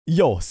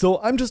Yo, so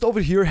I'm just over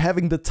here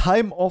having the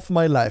time of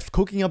my life,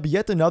 cooking up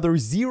yet another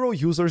 0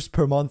 users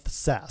per month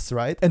SaaS,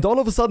 right? And all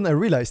of a sudden I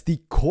realized the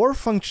core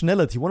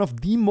functionality, one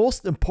of the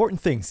most important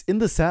things in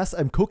the SaaS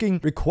I'm cooking,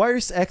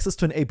 requires access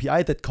to an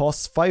API that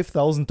costs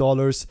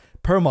 $5,000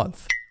 per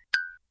month.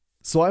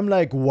 So I'm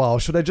like, wow,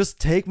 should I just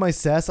take my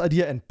SaaS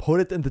idea and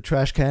put it in the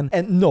trash can?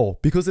 And no,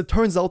 because it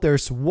turns out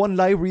there's one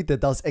library that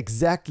does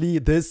exactly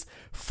this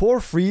for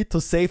free to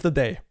save the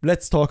day.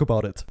 Let's talk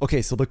about it.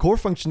 Okay, so the core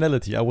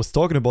functionality I was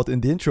talking about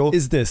in the intro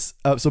is this.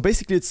 So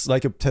basically it's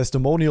like a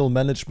testimonial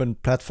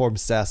management platform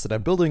SaaS that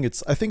I'm building.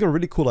 It's, I think, a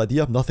really cool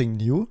idea, nothing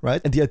new,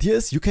 right? And the idea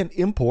is you can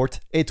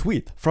import a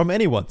tweet from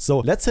anyone.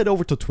 So let's head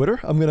over to Twitter.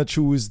 I'm gonna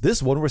choose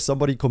this one where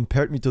somebody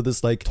compared me to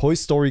this like Toy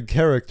Story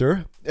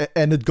character.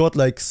 And it got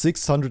like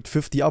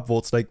 650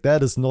 upvotes. Like,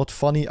 that is not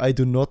funny. I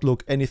do not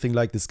look anything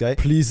like this guy.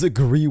 Please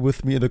agree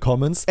with me in the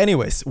comments.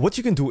 Anyways, what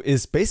you can do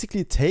is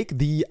basically take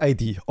the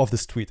ID of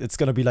this tweet. It's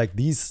gonna be like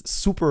these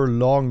super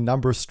long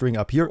number string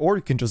up here, or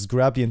you can just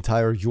grab the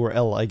entire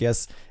URL, I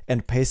guess,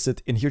 and paste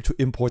it in here to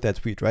import that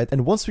tweet, right?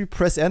 And once we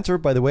press enter,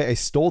 by the way, I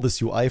stole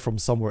this UI from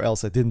somewhere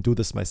else. I didn't do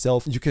this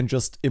myself. You can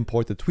just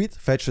import the tweet,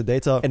 fetch the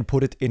data, and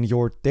put it in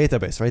your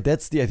database, right?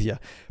 That's the idea.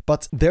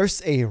 But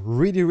there's a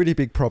really, really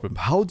big problem.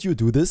 How do you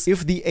do this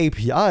if the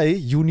API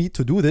you need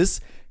to do this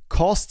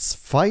costs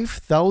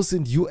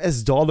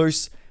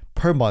 $5,000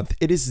 per month?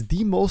 It is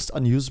the most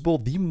unusable,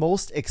 the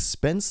most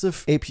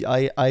expensive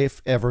API I've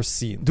ever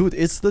seen. Dude,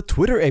 it's the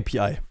Twitter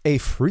API. A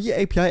free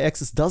API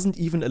access doesn't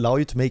even allow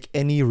you to make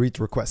any read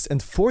requests. And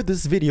for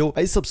this video,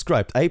 I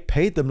subscribed. I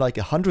paid them like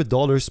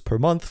 $100 per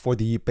month for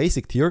the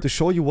basic tier to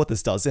show you what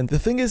this does. And the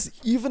thing is,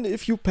 even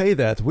if you pay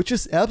that, which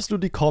is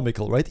absolutely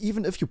comical, right?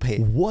 Even if you pay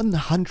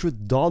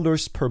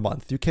 $100 per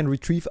month, you can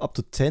retrieve up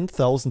to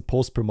 10,000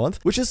 posts per month,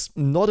 which is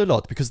not a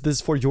lot because this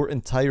is for your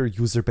entire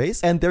user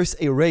base. And there's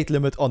a rate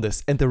limit on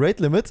this. And the rate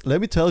limit,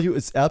 let me tell you,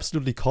 it's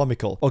absolutely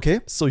comical.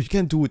 Okay, so you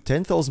can do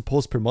 10,000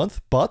 posts per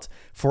month, but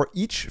for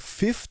each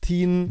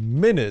 15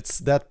 minutes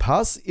that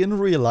pass in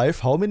real life,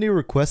 how many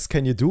requests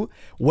can you do?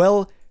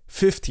 Well,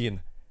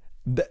 15.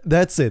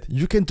 That's it.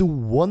 You can do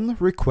one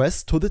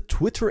request to the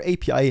Twitter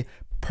API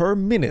per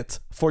minute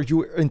for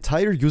your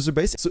entire user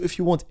base. So if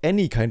you want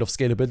any kind of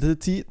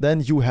scalability,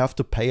 then you have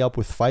to pay up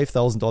with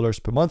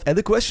 $5,000 per month. And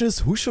the question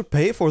is, who should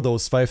pay for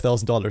those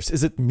 $5,000?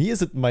 Is it me?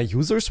 Is it my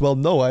users? Well,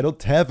 no, I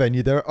don't have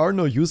any. There are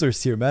no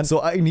users here, man. So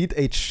I need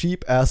a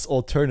cheap ass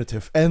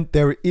alternative. And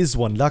there is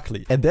one,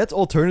 luckily. And that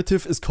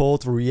alternative is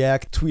called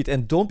React Tweet.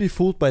 And don't be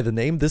fooled by the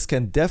name. This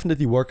can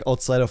definitely work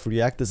outside of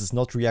React. This is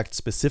not React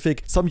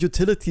specific. Some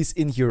utilities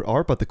in here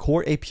are, but the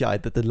core API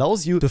that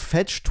allows you to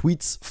fetch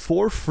tweets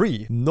for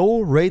free.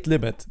 No rate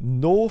limit,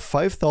 no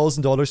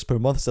 $5,000 per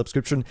month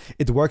subscription.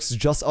 It works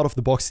just out of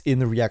the box in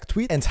React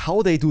Tweet. And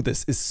how they do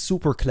this is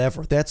super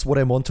clever. That's what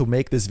I want to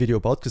make this video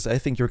about, because I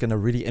think you're gonna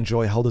really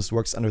enjoy how this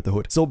works under the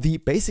hood. So the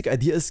basic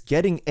idea is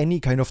getting any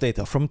kind of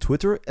data from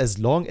Twitter, as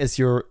long as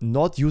you're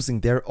not using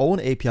their own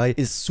API,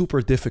 is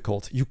super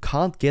difficult. You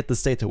can't get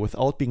this data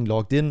without being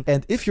logged in.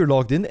 And if you're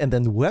logged in and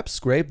then web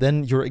scrape,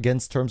 then you're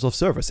against terms of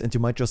service and you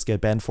might just get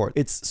banned for it.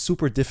 It's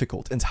super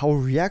difficult. And how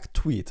React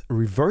Tweet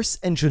reverse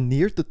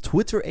engineered the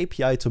Twitter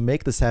API to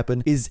make this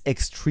happen is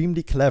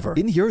extremely clever.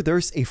 In here,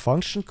 there's a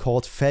function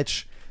called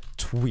fetch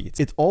tweet.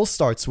 It all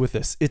starts with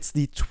this. It's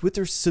the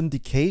Twitter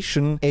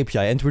syndication API.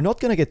 And we're not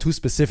gonna get too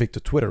specific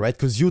to Twitter, right?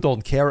 Because you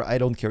don't care, I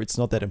don't care, it's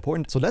not that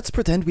important. So let's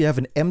pretend we have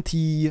an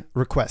empty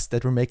request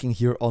that we're making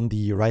here on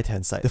the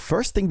right-hand side. The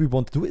first thing we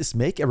want to do is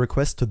make a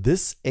request to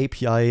this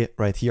API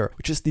right here,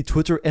 which is the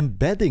Twitter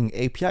embedding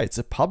API. It's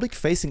a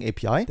public-facing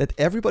API that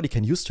everybody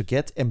can use to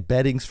get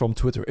embeddings from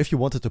Twitter if you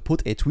wanted to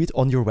put a tweet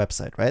on your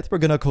website, right? We're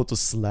gonna go to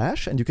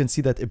slash, and you can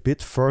see that a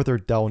bit further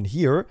down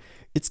here,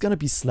 it's gonna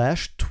be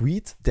slash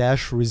tweet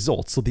dash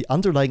results. So the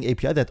underlying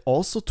API that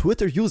also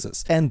Twitter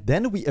uses. And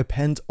then we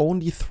append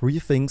only 3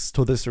 things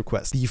to this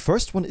request. The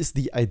first one is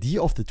the ID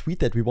of the tweet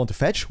that we want to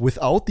fetch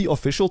without the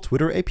official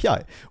Twitter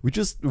API. We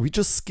just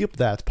skip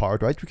that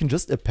part, right? We can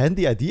just append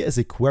the ID as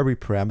a query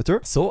parameter.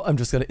 So I'm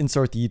just gonna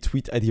insert the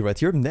tweet ID right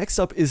here. Next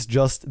up is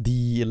just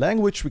the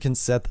language. We can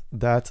set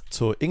that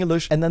to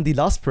English. And then the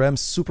last param,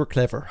 super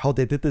clever. How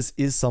they did this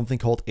is something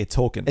called a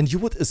token. And you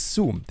would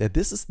assume that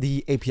this is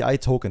the API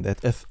token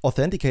that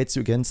authenticates you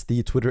against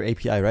the Twitter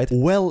API, right?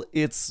 Well,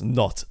 it's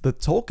not. The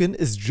token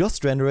is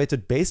just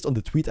generated based on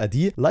the tweet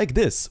ID like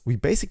this. We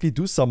basically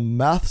do some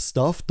math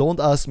stuff. Don't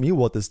ask me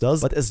what this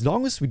does, but as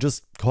long as we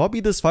just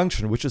copy this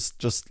function, which is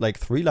just like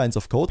 3 lines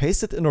of code,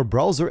 paste it in our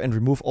browser and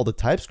remove all the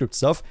TypeScript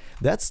stuff,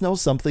 that's now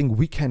something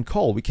we can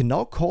call. We can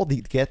now call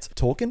the get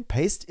token,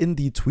 paste in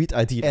the tweet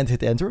ID and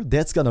hit enter.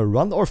 That's gonna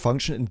run our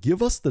function and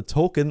give us the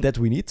token that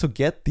we need to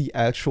get the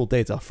actual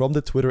data from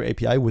the Twitter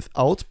API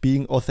without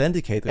being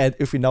authenticated. And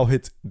if we now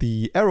hit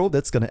the arrow,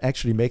 that's gonna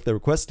actually make the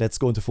request. Let's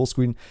go into full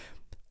screen.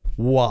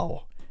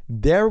 Wow.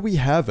 there we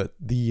have it.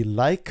 The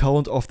like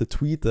count of the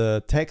tweet,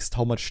 the text,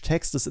 how much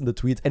text is in the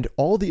tweet, and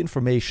all the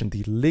information,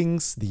 the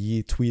links,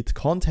 the tweet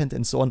content,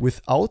 and so on,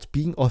 without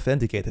being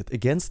authenticated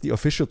against the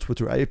official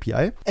Twitter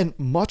API. And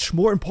much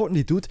more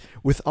importantly, dude,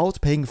 without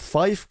paying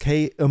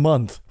 $5K a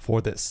month for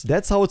this.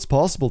 That's how it's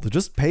possible to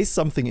just paste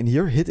something in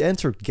here, hit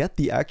enter, get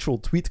the actual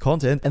tweet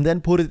content, and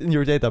then put it in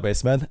your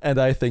database, man. And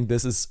I think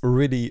this is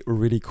really,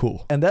 really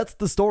cool. And that's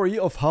the story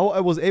of how I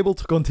was able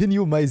to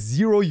continue my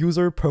 0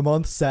 user per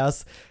month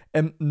SaaS.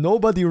 And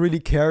nobody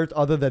really cared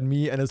other than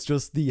me, and it's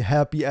just the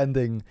happy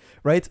ending,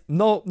 right?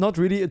 No, not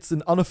really. It's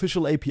an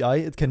unofficial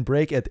API. It can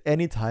break at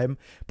any time,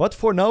 but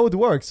for now it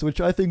works,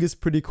 which I think is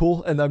pretty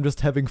cool, and I'm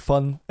just having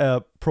fun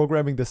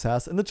programming the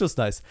SaaS, and it's just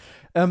nice.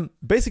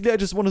 Basically, I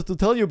just wanted to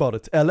tell you about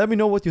it. Let me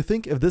know what you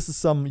think, if this is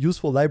some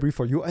useful library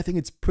for you. I think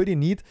it's pretty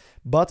neat,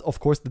 but of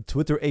course the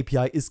Twitter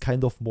API is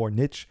kind of more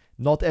niche.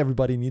 Not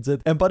everybody needs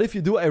it. But if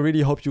you do, I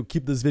really hope you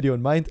keep this video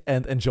in mind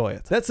and enjoy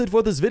it. That's it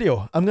for this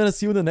video. I'm gonna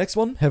see you in the next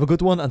one. Have a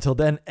good one until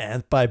then,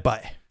 and bye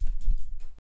bye.